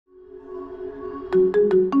Hello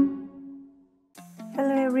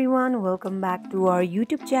everyone, welcome back to our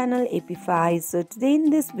YouTube channel Appify. So today in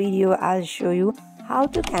this video I'll show you how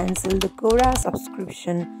to cancel the Quora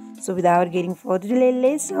subscription. So without getting further delay,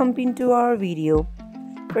 let's jump into our video.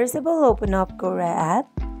 First of all, open up Quora app.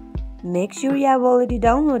 Make sure you have already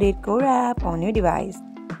downloaded Quora app on your device.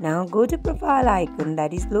 Now go to profile icon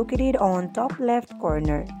that is located on top left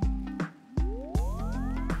corner.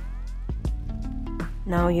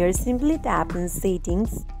 Now here simply tap on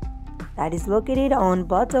settings that is located on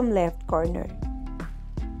bottom left corner.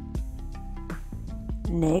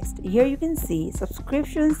 Next, here you can see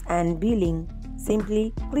subscriptions and billing.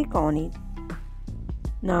 Simply click on it.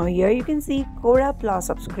 Now here you can see Quora Plus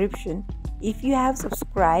subscription. If you have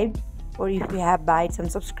subscribed or if you have bought some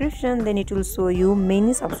subscription, then it will show you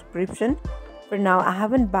many subscription. For now I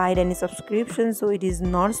haven't bought any subscription, so it is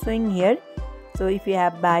not showing here. So if you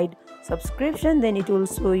have bought subscription, then it will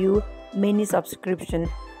show you many subscription.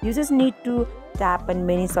 You just need to tap on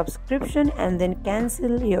many subscription and then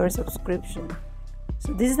cancel your subscription.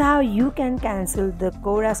 So this is how you can cancel the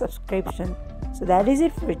Quora subscription. So that is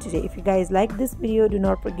it for today. If you guys like this video, do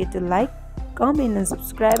not forget to like, comment and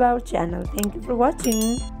subscribe our channel. Thank you for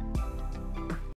watching.